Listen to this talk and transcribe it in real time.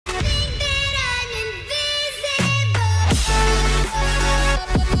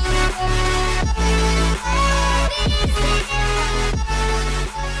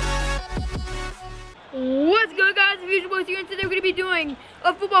boys, you said they were going to be doing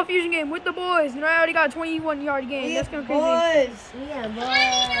a football fusion game with the boys, and I already got a 21-yard game. That's kind of crazy. Boys. Yeah, boy.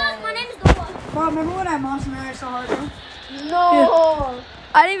 My name is Noah. Bro, remember when I mossed Mariah so hard, bro? No. Yeah.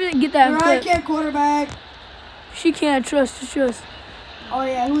 I didn't even get that. Mariah can't quarterback. She can't trust. Oh,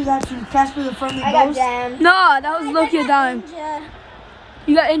 yeah, who's that to? Casper the Friendly I got Ghost? jammed. Nah, that was Loki a dime.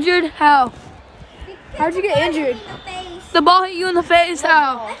 You got injured? How? How'd you get injured? In the face. The ball hit you in the face?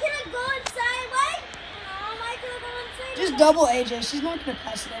 How? I cannot go inside. Why? I cannot go inside. Just double AJ. She's not going to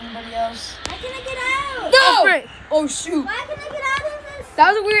pass it to anybody else. I cannot get out. No! Frick. Oh, shoot. Why can I get out of this? That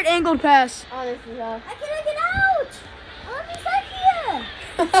was a weird angled pass. Honestly, though. I cannot get out.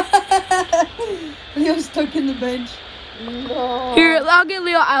 I'm stuck here. Leo's stuck in the bench. No. Here, I'll get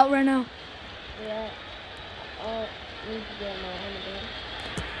Leo out right now. Yeah. Oh, need to get my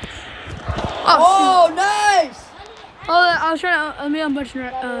Oh, Oh, nice. shoot. Oh, I was trying to, let me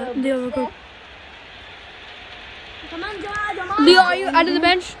unbutton Leo real quick. Come on, George. Come on. Leo, are you out of the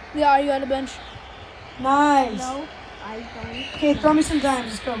bench? Leo, are you out of the bench? Nice. No. I don't. Okay, throw me some time.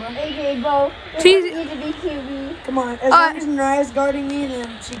 Just go, bro. AJ, bro. Cheese- You need to be QB. Come on. As long as Mariah's guarding me, then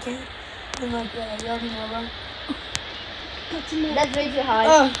she can't. Then, like, you already know, bro. That's way too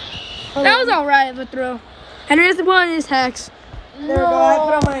high. That was alright of a throw. Henry has to put on his hacks. There we go. I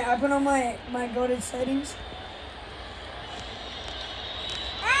put on my goated settings.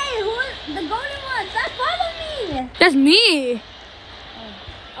 Hey, who? The golden one. Stop following me. That's me.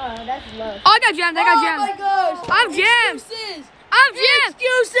 Oh, that's low. Oh, I got jammed. I got Oh jammed. my gosh. I'm jammed. Excuses. I'm jammed.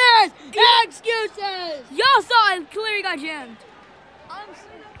 Excuses. Y'all saw it. Clearly got jammed.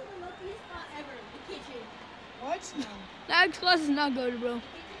 What? No. That class is not good, bro.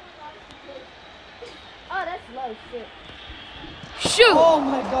 Oh, that's low. Shit. Shoot. Oh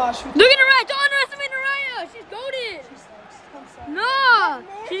my gosh. Look at Naraya. Don't underestimate Naraya. She's goated. I'm sorry. Nah.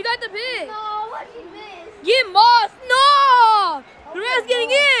 She got the pick. No, what you missed? Get Moss. No. Naraya's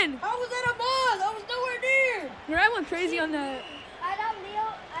getting in. How was that a ball? I was nowhere near. Naraya went crazy on that. I thought Leo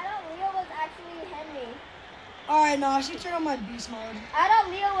was actually Henry. Alright, nah, she turned on my beast mode. I thought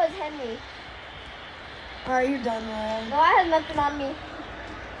Leo was Henry. Alright, you're done, Mariah. No, I had nothing on me.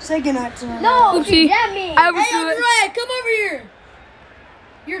 Say goodnight to Mariah. No, Oopsie. she jammed me. I was Hey, doing it. Mariah, come over here.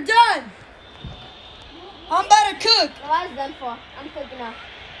 You're done. I'm about to cook. No, I was done for. I'm cooking now.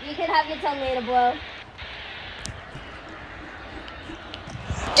 You can have your tongue later, bro.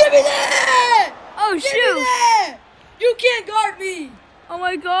 Give me that! Oh, Give me shoot. that! You can't guard me. Oh,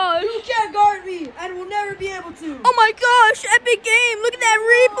 my gosh. You can't guard me, and will never be able to. Oh, my gosh. Epic game. Look at that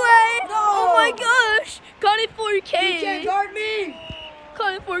replay. No. Oh, my gosh. Caught it You can't 4K. guard me.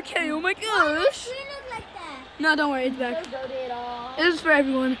 Caught it 4K. Oh, my Why gosh. do you look like that? No, don't worry. It's back. Just go it all. This is for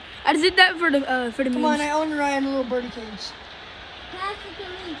everyone. I just did that for the Come on, memes. I own Mariah in a little birdie cage. Pass it to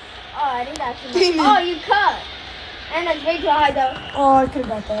me. Oh, I think that's too Damn much. it. Oh, you cut. And that's way too high, though. Oh, I could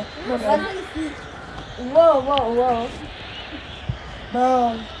have got that. No bad. Whoa.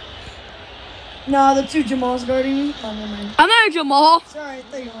 Bro. No, the two Jamals guarding me. Oh, never mind. I'm not a Jamal. Sorry, I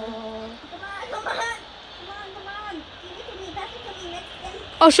thought you were. Come on. Give it to me. Pass it to me. Next game.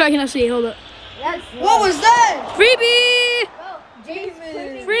 Oh, shit. I cannot see. Hold up. That's What was that? Freebie. Bro, James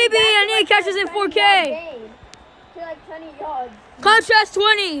David. Freebie. I need to catch this in 4K. To like 20 yards. Contrast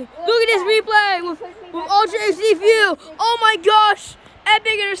 20. Look at this replay with Ultra HD view. Oh my gosh.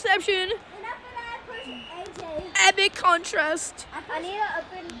 Epic interception. And after that, I push AJ. Epic contrast. I need to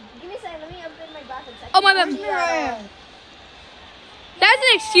upgrade. Give me a second. Let me upgrade my graphics. Oh, my bad. Where's Mariah? That's an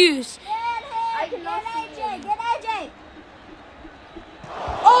excuse. Get him. cannot Get see AJ. him. Get AJ.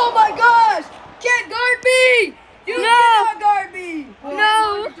 Oh my gosh! Can't guard me! You No. cannot guard me! No. I am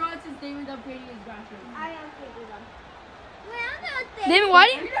thinking them. Wait, I'm not thinking.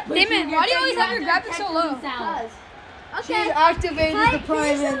 Damon, why do you always have your graphics so low? Cuz. She's Okay. activated the Mike, prime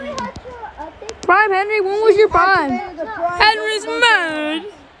please tell me Henry. how to update. Prime Henry, when was your prime? Activated the prime. Henry's mad.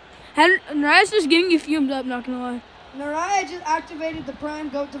 Henry's just getting you fumed up, not gonna lie. Mariah just activated the prime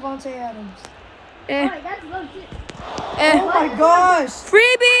goat Devontae Adams. Eh, Alright, that's low too. eh. Oh my gosh!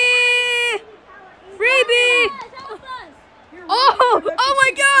 Freebie! Freebie! Oh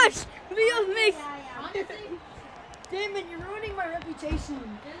my gosh! Leo's mix. Damon, you're ruining my reputation.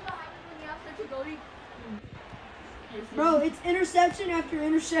 Bro, it's interception after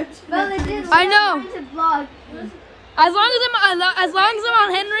interception. Well, after it did. interception. I know. To vlog. As long as I'm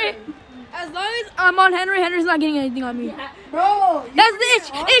on Henry, as long as I'm on Henry, Henry's not getting anything on me. Bro, That's it's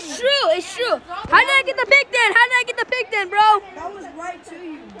true, it's true. How did I get the pick then, bro? that was right to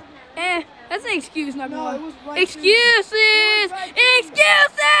you. Eh, that's an excuse, not No, gonna it lie. was right to you. Excuses!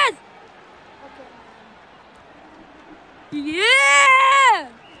 Excuses! Yeah!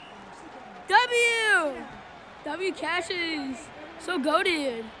 W! W catches. So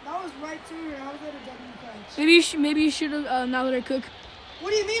goated. That was right to her. I was at a W catch. Maybe you should have not let her cook. What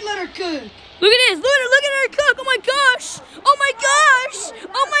do you mean let her cook? Look at this. Look at her cook. Oh my gosh. Oh my gosh.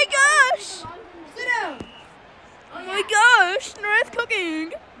 Oh my gosh. Sit down. Oh my gosh. Nora's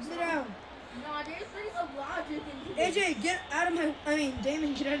cooking. Sit down. No, there's some logic in AJ, get out of my.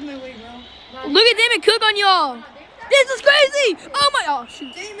 Damon, get out of my way, bro. Look at Damon cook on y'all. This is crazy. Oh my. Oh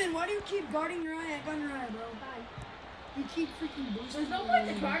shoot. Damon, why do you keep guarding your eye? Gun your eye, bro. You keep freaking boosting. There's no point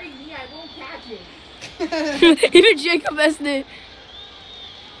to guarding me. I won't catch it. Even Jacob messed it.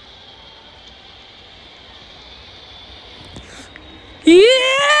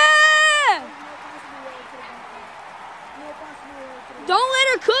 Yeah! Don't let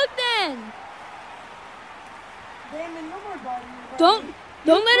her cook then. Damon, no more guarding.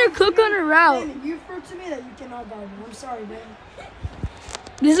 Don't let her cook on her route. Damon, you proved to me that you cannot guard me. I'm sorry, man.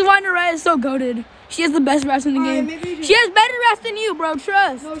 This is why Naraya is so goated. She has the best routes in the Alright, game. maybe you do. She has better routes than you, bro.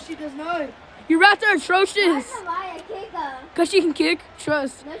 Trust. No, she does not. Your routes are atrocious. Why a kicker? Cause she can kick.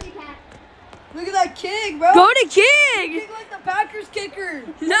 Trust. No, she can't. Look at that kick, bro. Go to Kick kick. like the Packers kicker.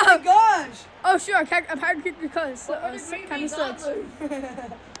 No. Oh my gosh. Oh sure, a hard kick because kind of sucks.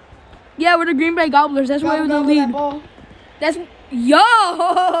 Yeah, we're the Green Bay Gobblers. That's why we're the Gobble that lead. ball. That's yo.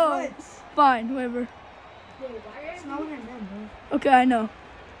 What? Fine, whatever. It's not what I meant, bro. Okay, I know.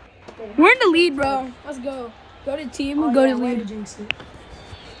 We're in the lead, bro. Let's go. Go to team. Go to way lead. jinx it.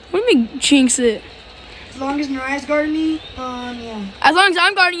 What do you mean jinx it? As long as Naraya's guarding me, yeah. As long as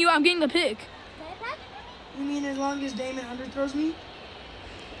I'm guarding you, I'm getting the pick. You mean as long as Damon underthrows me?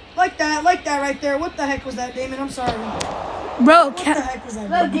 Like that right there. What the heck was that, Damon? I'm sorry. Bro, What the heck was that?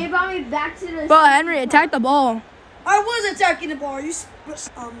 Look, Damon? they brought me back to the. bro, Henry, attack the ball. I was attacking the ball. Are you?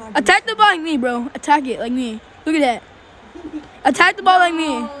 I'm not. Attack the ball like me, bro. Attack it like me. Look at that. Attack the ball like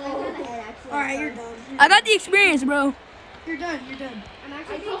me. All right, you're done. I got the experience, bro. You're done. You're done. I'm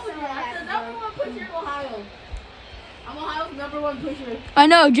actually I'm the number one pusher in Ohio. I'm Ohio's number one pusher. I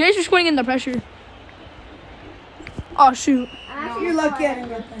know. Jay's just swinging the pressure. Oh shoot. You're lucky I didn't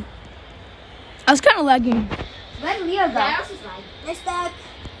get that. I was kind of lagging. Let Leo go. Let's start.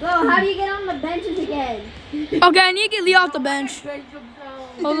 Bro, how do you get on the benches again? Okay, I need to get Leo off the bench.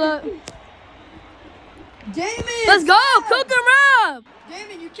 Hold up. Damon! Let's go. Cook him up.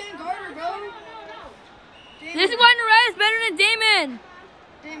 Damon, you can't guard her, bro. Damon, This is why Naraya is better than Damon.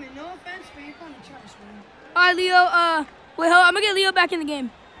 Damon, no offense, but you're kind of trash, man. All right, Leo. Wait, hold on. I'm gonna get Leo back in the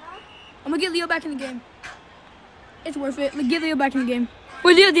game. I'm gonna get Leo back in the game. It's worth it. Get Leo back in the game.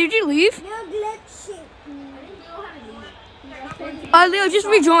 Wait, Leo, did you leave? Leo, just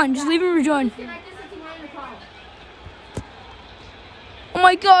rejoin. Just leave and rejoin. Oh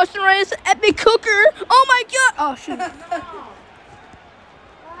my gosh, Naraya's an epic cooker. Oh my god. Oh shoot.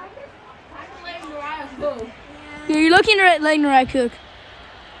 Yeah, you're looking at letting Naraya cook.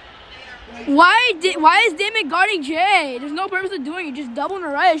 Why is Damon guarding Jay? There's no purpose of doing it. Just double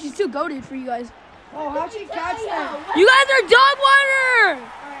Naraya. She's too goated for you guys. Oh, how'd she catch that? You guys are dog water.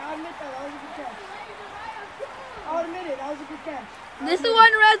 Alright, I'll admit that. That was a good catch. I'll admit it. That was a good catch. This is why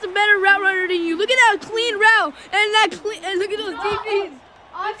Naraya's a better route runner than you. Look at that clean route and and look at those DBs.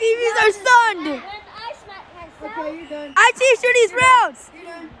 The DBs are stunned. Okay, you're done. I teach you these routes. You're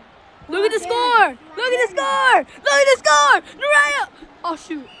done. Look at the score. Look at the score. Look at the score. Naraya. Oh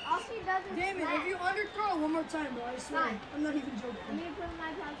shoot. All she does is Damn it, if you underthrow one more time, bro, I swear. Fine. I'm not even joking. I'm gonna put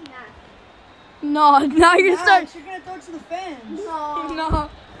my pouch in that. No, now you're starting. You're gonna throw it to the fans. No. No.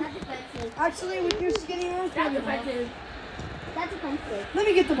 That's offensive. Actually, with your skinny ass, That's offensive. That's offensive. let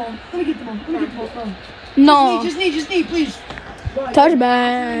me get the ball. Let me get the ball. Oh. No. Just need, please.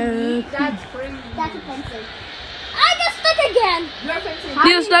 Touchback. That's crazy. That's offensive. I got stuck again. You're offensive. How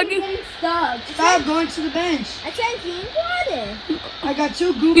You are stuck? getting stuck? Stop going to the bench. I tried drinking water. I got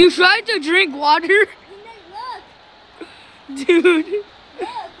 2 goofy. You tried to drink water, Look. dude.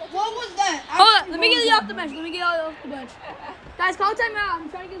 What was that? Hold on. Actually, Let me what get was Leo off that, the bro? bench. Let me get Leo off the bench. Guys, call timeout. I'm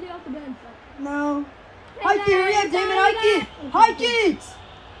trying to get Leo off the bench. No. Hike it, hurry up, Damon, hike it. Hike it.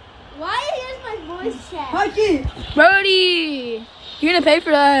 Why is my voice check? Hike it. Brody, you're gonna pay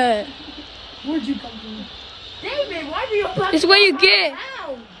for that. Where'd you come from? David, why do you This is what you get.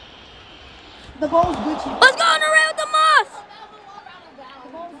 The ball's Gucci. Let's go on around the moss. The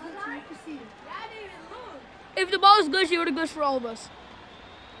ball's Gucci. You can see it. If the ball is glitchy, it would have glitched for all of us.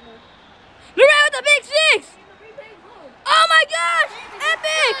 Naraya with the big 6. Oh my gosh!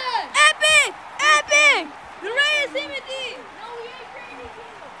 Epic! Epic! Epic! Naraya Timothy!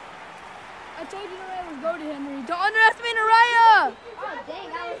 I told you Naraya was goated, Henry. Don't underestimate Naraya! Oh, dang,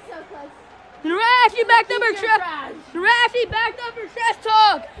 that was so close. Narashi backed up her trash. trash. Narashi backed up her trash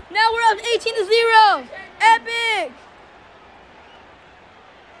talk. Now we're up 18-0. Epic.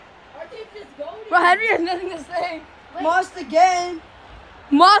 Our team's just going. Bro, Henry has nothing to say. Lost again.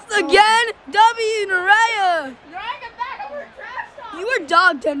 Moss again. W. Naraya. Naraya back up her trash talk. You were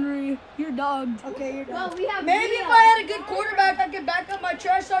dogged, Henry. You're dogged. Okay, you're done. No, we have Maybe Leo. if I had a good quarterback, I could back up my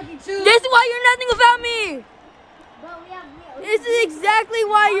trash talking too. This is why you're nothing without me. Bro, we have Leo. This is exactly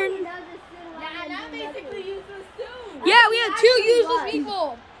why He you're. does this too. Nah, that basically useless too. Yeah, we have two Actually useless was.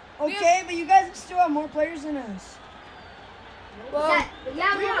 people. Okay, but you guys still have more players than us.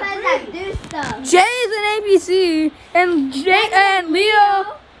 Yeah, we more are guys three. that do stuff. Jay is an ABC, and Leo. Let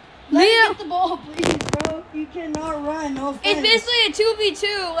me Leo. get the ball, please, bro. You cannot run. No offense. It's basically a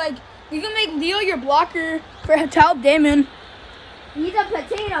 2v2. Like you can make Leo your blocker for to help Damon. He's a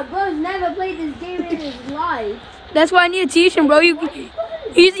potato. Bro's never played this game in his life. That's why I need to teach him, bro.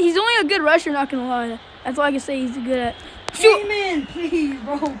 He's only a good rusher, not gonna lie. That's all I can say he's good at. Shoot. Damon, please,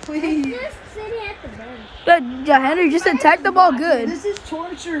 bro, please. Just sitting at the bench. But yeah, Henry, just attack the ball good. This is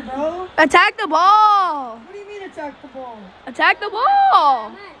torture, bro. Attack the ball. What do you mean attack the ball? Attack the ball. I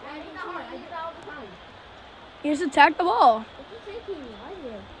do that hard. I do that all the time. You just attack the ball. What you thinking? Why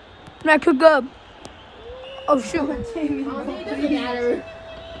you? Now cook up. Oh shoot. Damon, bro, Honestly, it doesn't please. matter.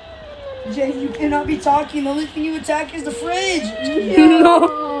 Jay, you cannot be talking. The only thing you attack is the fridge.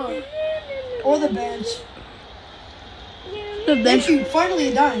 No. Or the bench. The bench. Thank you. Finally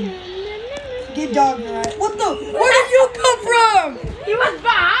a dime. Get dogged, right? What the? Where did you come from? He was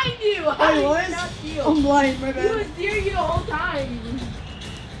behind you. I was? Not you. I'm blind, my He bad. was near you the whole time.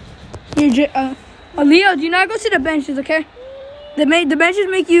 Leo, do not go to the benches, okay? The benches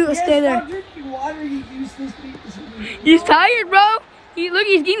make you Yes, stay there. stop drinking water, you useless piece of meat. He's tired, bro. Look,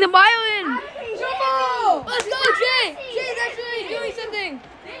 he's getting the bio in. Jumbo! Let's go, Jay. Jay's actually doing something.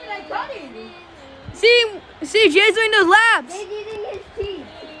 David, I cut him. See, Jay's doing those laps. He's using his teeth.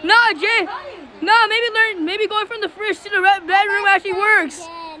 No, Jay. No, maybe going from the fridge to the bedroom actually works.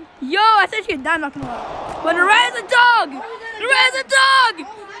 Again. Yo, I said she could die, not gonna lie. But Naraya's a dog. Naraya's a dog. How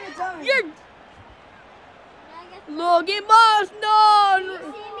was that a dime? You're Logan Boss. No. Do you see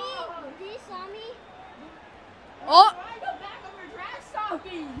me? Do you saw me? Oh, Why go back over trash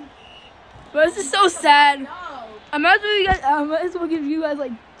talking? but this is so sad. No. I might as well give you guys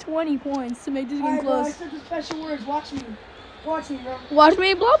like 20 points to make this game Alright, bro, I close. said the special words. Watch me. Watch me, bro. Watch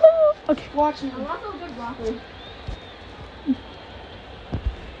me, blah blah blah. Okay. Watch me. I'm also a good blocker.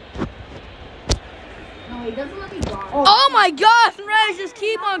 No, he doesn't let me block. Oh my gosh, Raj, just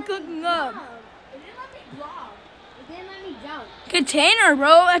keep on cooking up. He didn't let me block. He didn't let me jump. Container,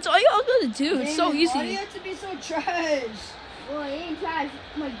 bro. That's all you all gotta do. It's so Damon, Why do you easy. have to be so trash? Boy, he ain't trash.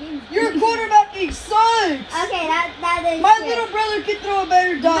 My game's Your quarterbacking sucks. Okay, that is My shit. little brother can throw a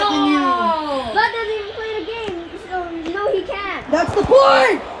better dot than you. No. Bud doesn't even play the game, so no, he can't. That's the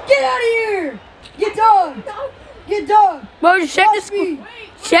point. Get out of here. Get done. Get done. Bro, just check Watch this. me.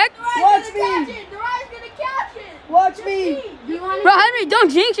 Check. Watch Naray's gonna catch me. it. Naray's gonna catch it. Watch me. Do you want Bro, Henry, don't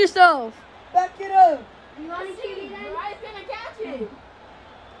jinx yourself. Back it up. You want to see me then? Naray's gonna catch it.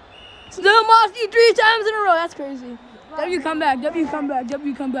 Still Mossy 3 times in a row. That's crazy. W come back. W come back.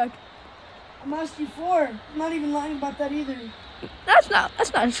 W come back. I'm asking you 4. I'm not even lying about that either. That's not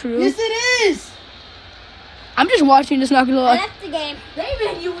true. Yes, it is. I'm just watching. Just not gonna I lie. left the game.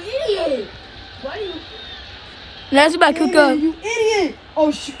 David, you idiot. Why do you? That's about cook Damon, up. you idiot.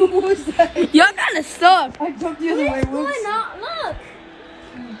 Oh, shoot. What was that? Y'all kind of suck. I jumped the other way. Whoops. Look.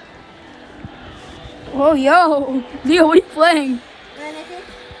 Oh, yo, Leo, what are you playing?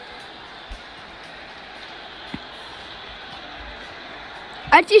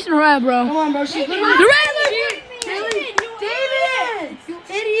 I teach Naraya, bro. Come on, bro. She's literally... Naraya, look. David! You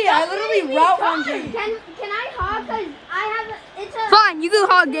idiot. I literally route run you. Can I hog? Cause I have it's a. Fine, you can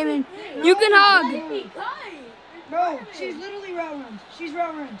hog, Damon. You can hog. Let me cut. Bro, she's literally route runs. She's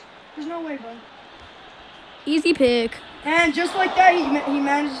route runs. There's no way, bro. Easy pick. And just like that, he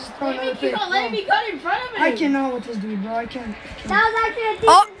manages to throw another David, keep pick. on letting me cut in front of me. I cannot with this dude, bro. I can't. That was actually a decent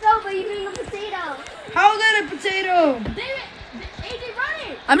Oh. throw, but you being a potato. How's that a potato? David, AJ,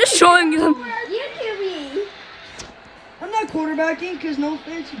 run it. I'm just showing you. You QB. I'm not quarterbacking because no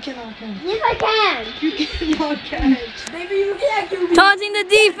offense, you cannot catch. Yes, I can. You cannot catch. David, you can't kill me. Taunting the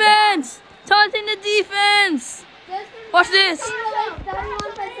defense. Taunting the defense. Watch this.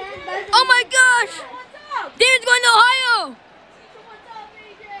 Oh my gosh. What's up? David's going to Ohio. What's up,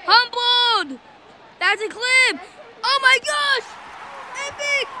 AJ? Humbled. That's a clip. Oh my gosh.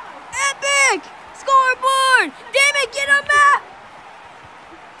 Epic. Epic. Scoreboard. David, get him back.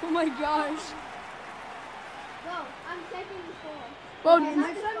 Oh my gosh. I'm checking the score. Bro, Okay,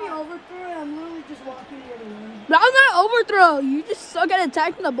 next time you overthrow it, I'm literally just walking the other way. that was not an overthrow. You just suck at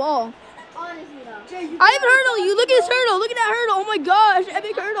attacking the ball. Honestly, though. Jay, you I have gotta hurdle. stop You look it, at this bro. hurdle. Look at that hurdle. Oh my gosh,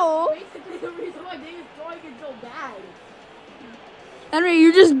 epic hurdle. Basically, the reason why David's throwing it so bad. Henry,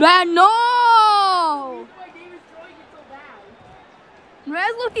 you're just bad. No. The reason why David's throwing it so bad.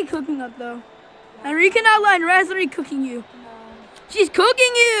 Raz looking cooking up though. Henry, you cannot lie. Raz literally cooking you. She's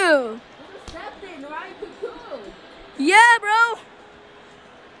cooking you. Just accept it, right? Could cook. Yeah, bro.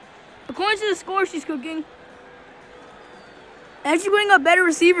 According to the score, she's cooking. And she's putting up better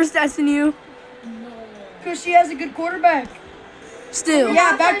receiver stats than you. Because she has a good quarterback. Still.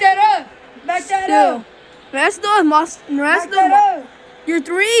 Yeah, back that up. Back that Still. up. Resto, Back that up. you're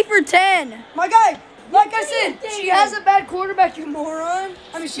 3 for 10. My guy, like I said, she has a bad quarterback, you moron.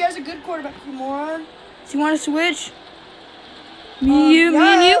 I mean, she has a good quarterback, you moron. So you want to switch? Me and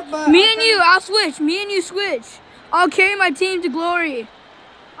yeah, you. but Me and you. I'll switch. Me and you switch. I'll carry my team to glory.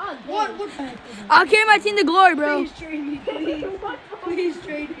 Oh, What the heck? I'll carry my team to glory, bro. Please trade me, please. Please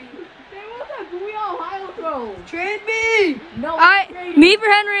trade me. Hey, what's that gooey Ohio throw? Trade me. No, Me for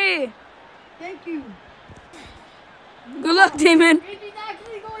Henry. Thank you. Good luck, Damon. He's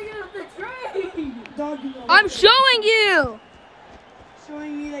actually going into the trade. Dog, you know. I'm showing you.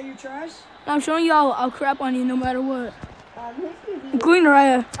 Showing me that you're trash. I'm showing you I'll crap on you no matter what. His QB. Including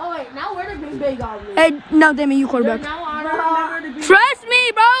Raya. Oh wait, now we're the Green Bay Goblins. Hey, no, Damon, you They're quarterback. now on remember the Green Trust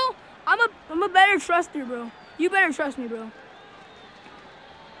me, bro. I'm a better truster, bro. You better trust me, bro.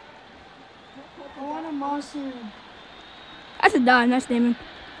 I want a monster. That's a dime. That's Damon.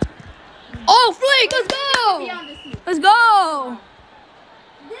 Oh, freak! Let's Be go! on the seat. Let's go!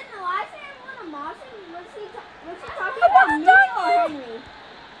 Didn't I say I want a Mossy? What's he talking about? Me or Henry?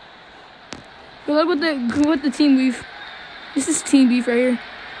 Good luck with the team beef. This is team beef right here.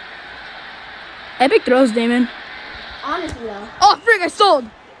 Epic throws, Damon. Honestly, though. Oh, frick, I sold.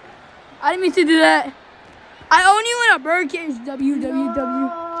 I didn't mean to do that. I own you in a bird cage.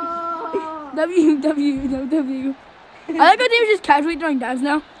 WWW. WWW. I like how Damon's just casually throwing dives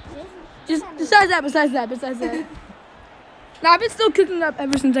now. Just besides that. Nah, I've been still cooking up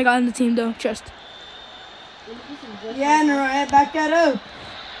ever since I got on the team, though. Trust. Yeah, Naraya, back that up.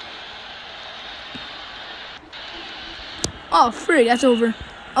 Oh, frick, that's over.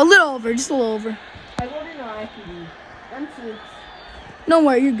 A little over, just a little over. I voted no IPD. I'm cheap. Don't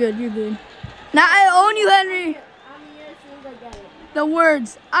worry, you're good. Now I own you, Henry. I'm here as soon as I get it. The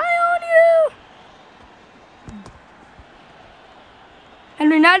words, I own you.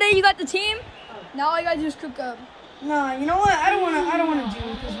 Henry, now that you got the team, now all you gotta do is cook up. Nah, you know what? I don't wanna deal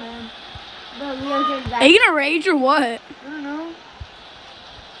with this, man. But we don't get that. Are you gonna rage or what? I don't know.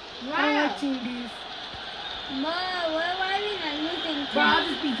 I don't like team beef. Ma, why are we not losing? Bro, I'll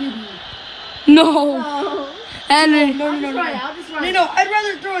just be QB. No. Oh. Henry. No, I'll just run it. No, I'd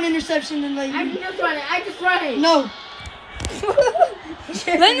rather throw an interception than like I you. just run it. No.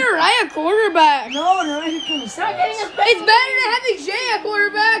 Let Naraya quarterback. No, Naraya kind of Start sucks. getting a special It's better than having Jay at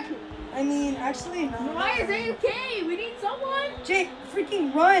quarterback. I mean, actually, no. Why is AFK? We need someone. Jake,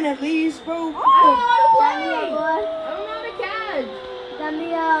 freaking run at least, bro. I Damn, don't know how to play. boy. I don't know how to catch. Damn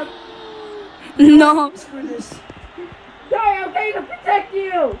me up. No. Screw this. Sorry, I'm going to protect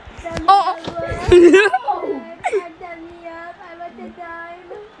you. Damn me Oh. up, boy. No. Damn me up. I want to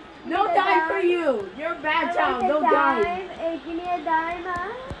dime. No die for you. You're a bad child. No die. Hey, give me a dime,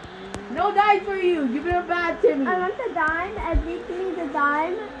 huh? No die for you. You've been a bad Timmy. I want a dime. At least give me the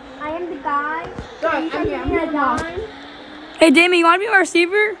dime. I am the guy. Sorry, You I'm can here. give I'm me here a now. dime. Hey, Damon, you want to be my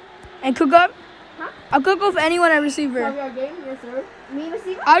receiver and cook up? Huh? I'll cook up for anyone at Sorry, receiver. our game. Yes, sir. Me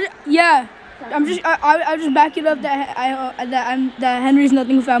receiver? Yeah. I'll just back it up that Henry's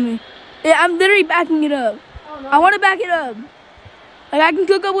nothing without me. Yeah, I'm literally backing it up. Oh, no. I want to back it up. Like I can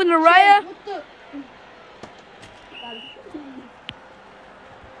cook up with Naraya. What the?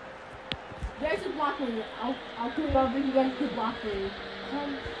 You guys should block me. I'll put it over. You guys could block me.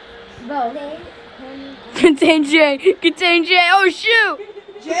 Go. Contain Jay. Oh shoot!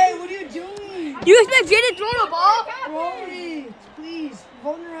 Jay, what are you doing? You expect Jay to throw the ball? Roll it, please.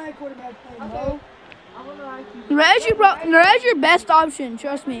 Vote Naraya quarterback play, bro. I want to like you. Naraya's your best option.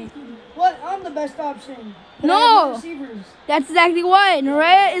 Trust me. What? I'm the best option. But No. I have receivers. That's exactly why.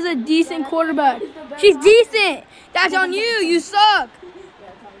 Naraya is a decent quarterback. She's decent. That's on you. You suck.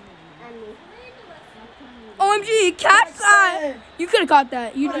 OMG, catch that. You could have caught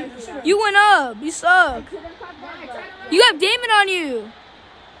that. You went up. You suck. You have Damon on you.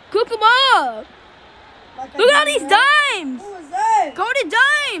 Cook him up. Like I Look at all did these that. dimes. What was that? Go to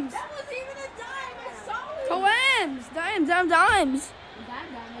dimes. That wasn't even a dime. I saw it. Coens. Dimes. That dime.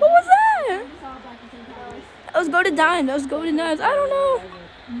 What was that? Let's go to Dimes. Let's go to Dimes. I don't know.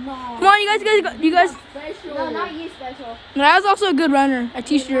 No. Come on, you guys. Special. No, not you special. No, I was also a good runner. I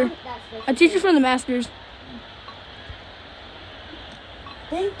teach her. That's special. I teach her from the Masters.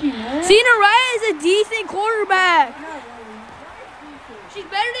 Thank you, man. Cena Raya is a decent quarterback. She's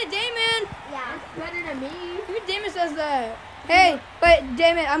better than Damon. Yeah. Better than me. Even Damon says that. Hey, but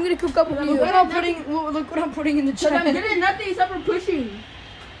Damon, I'm gonna cook up with you. Look what I'm putting in the But I'm chat. good at nothing except for pushing.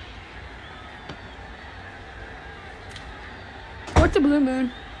 What's a blue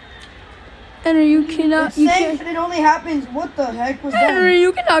moon? Henry, you cannot. It's You saying can't. that it only happens. What the heck was that? Henry,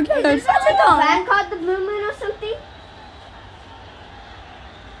 you cannot get it. Is there like a band called the Blue Moon or something?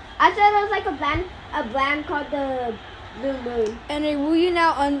 I said there was like a band called the Blue Moon. Henry, will you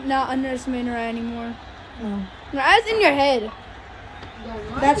not underestimate Nora anymore? No. Nora's in your head.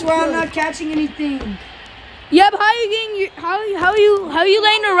 That's why I'm not catching anything. Yeah, but how are you getting your how are you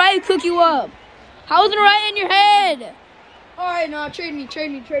letting Noriah cook you up? How is Noriah in your head? Alright, no, trade me.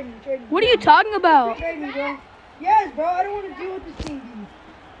 What are you talking about? Trade me, bro. Yes, bro, I don't want to deal with this team.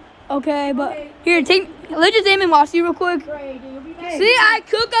 Okay, but here, let's just aim and watch you real quick. Great, dude. You'll be back. See, I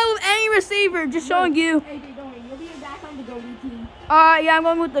cook up with any receiver, just showing you. Hey, dude, don't worry. You'll be back on the goalie team. Yeah, I'm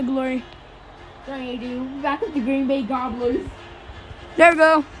going with the glory. Don't worry, dude. We'll be back with the Green Bay Gobblers. There we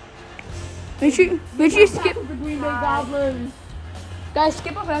go. Make sure you Back skip. with the Green Bay Gobblers. Guys,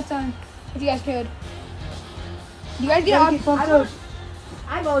 skip off that time, if you guys could. You guys get Gotta option. get pumped up.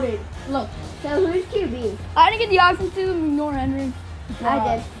 I voted. Look, So who's QB? I didn't get the option to ignore Henry.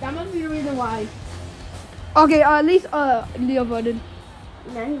 I did. that must be the reason why. Okay, at least Leo voted.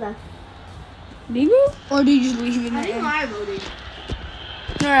 No, he left. Leo? Or did you just leave it? I think I voted.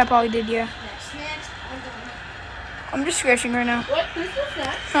 No, I probably did, yeah. I'm just scratching right now. What? This is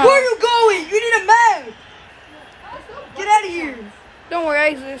that? Huh. Where are you going? You need a map. Get out of here. Don't worry, I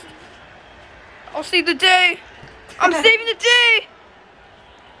exist. I'll save the day. I'm saving the day.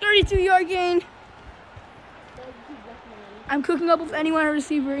 32-yard gain. I'm cooking up with anyone a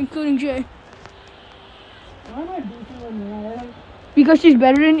receiver, including Jay. Why am I beefing with Mariah? Because she's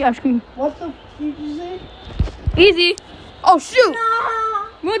better than you. I'm screaming. What the f did you say? Easy. Oh, shoot. No!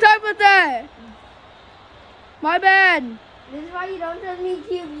 We won't talk about that. My bad. This is why you don't trust me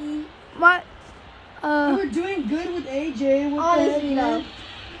QB. My, You were doing good with AJ. What Honestly, the though.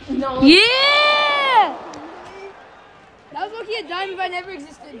 heck? No. yeah. That was lucky a dime if I never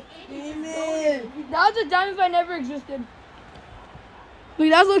existed. Damn it. That was a dime if I never existed. Look,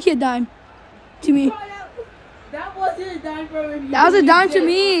 that was lucky a dime. To me. That wasn't a dime for me. That was a dime to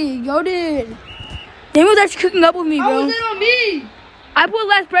me. Goated. Damon was actually cooking up with me, How bro. was it on me? I put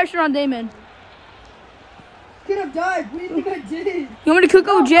less pressure on Damon. Could have died. What do you think I did? You want me to cook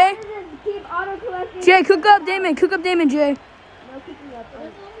up with Jay? Just keep auto-collecting. Jay, cook up Damon. Cook up Damon, Jay. No keeping up.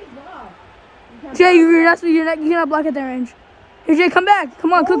 Jay, you cannot block at that range. Here, Jay, come back.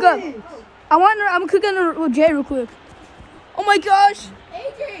 Come on, cook up. I'm gonna cook up with Jay real quick. Oh my gosh. AJ,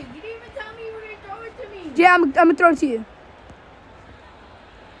 you didn't even tell me you were going to throw it to me. Jay, I'm gonna throw it to you.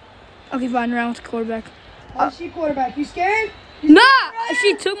 Okay, fine. Round with the quarterback. How's she quarterback? You scared? Nah,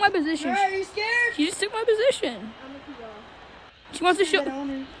 she took my position. Are you scared? She just took my position. She wants to show. Get on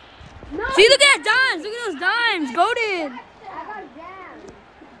her. No! See, look at that dimes. Look at those dimes. Goated. I got jammed.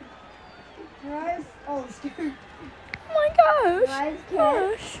 Mariah's scared. Oh my gosh. Guys,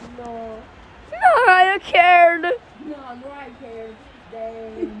 cared? Gosh. No. No, I cared. No, I cared.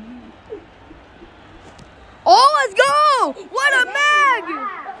 Dang. Oh, let's go. What a mag.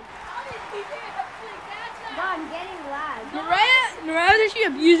 No, I'm getting lag. Naraya is actually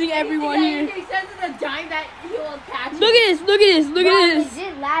abusing everyone here. He says it's a dime that he will catch. Look at this. Look at this. Look at this. It's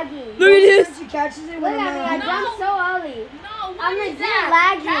just lagging. Look at this. She catches it Look when at me, I I'm jumped so early. No, I'm what is legit that?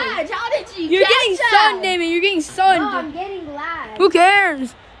 lagging. Catch. How did she You're catch getting that? sunned, Damon. You're getting No, sunned. I'm getting lag. Who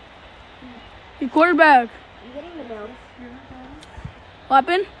cares? Your quarterback. I'm getting the nose. What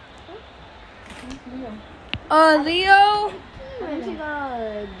happened? Leo. When's he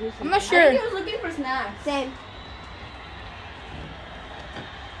gonna do I'm something? not I sure. think he was looking for snacks. Same.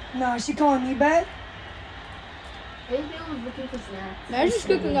 Nah, she calling me bad? I think he was looking for snacks. I'm just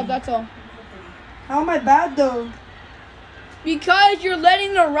cooking up. That's all. How am I bad though? Because you're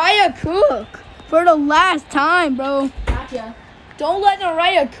letting Naraya cook for the last time, bro. Gotcha. Don't let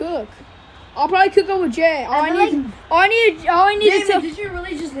Naraya cook. I'll probably cook up with Jay. All I need to David, tell. did you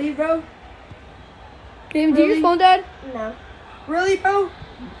really just leave, bro? David, do your really? phone, Dad? No. Really, bro?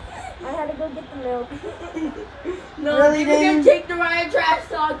 I had to go get the milk. No, Really, you're gonna Damon? take the Ryan trash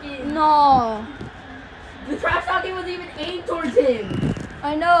talking. No. The trash talking wasn't even aimed towards him.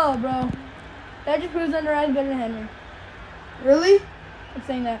 I know, bro. That just proves that Naraya's better than Henry. Really? I'm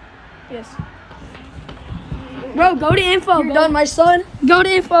saying that. Yes. Bro, go to info. You're done, my son. Go to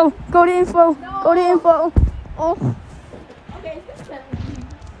info. Go to info. Go to info. Oh. Okay, it's just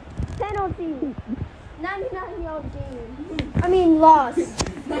Penalty. 99-yard game. I mean, loss.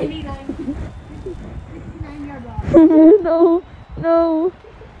 99. 9-yard loss. No. No.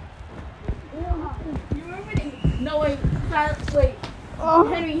 You remember the, no, wait. Oh.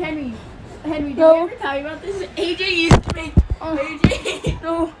 Henry, did No. you ever tell you about this? AJ used to make, AJ,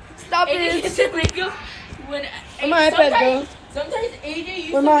 No. Stop AJ it. used to make up when, Where'd my iPad go? sometimes AJ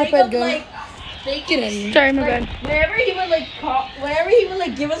used Where'd to my make iPad up go? like, fake Get out of here. Sorry, my bad. whenever he would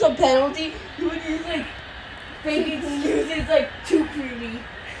like give us a penalty, he would use like fake excuses like to prove me.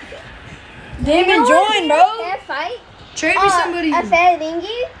 Damon, join, bro. Fair fight. Trade me somebody. A fair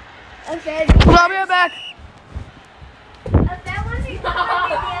dingy. A fair dingy. Well, I'll be right back. A fair one against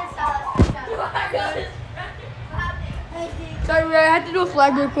us. Sorry, I had to do a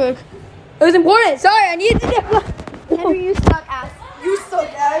flag real quick. It was important. Sorry, I needed to do a flag. Henry, you suck ass. You suck,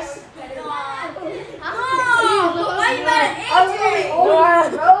 ass. Why you mad at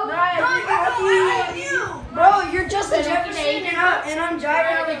Bro, you're Justin Jefferson and I'm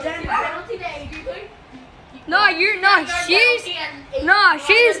Jair Alexander. Penalty to AJ, quick. No, you're not. She's. Nah,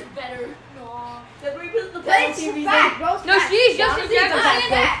 she's. better. No. Then we put the penalty. No, she's Justin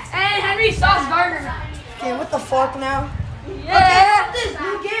Jefferson and Henry Sauce Gardner. Okay, what the fuck now? Yeah. Okay, this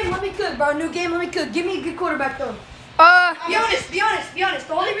new game, let me cook, bro. New game, let me cook. Give me a good quarterback though. Uh. Be honest. The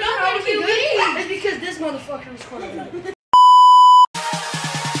only reason I was good is because this motherfucker was quarterback.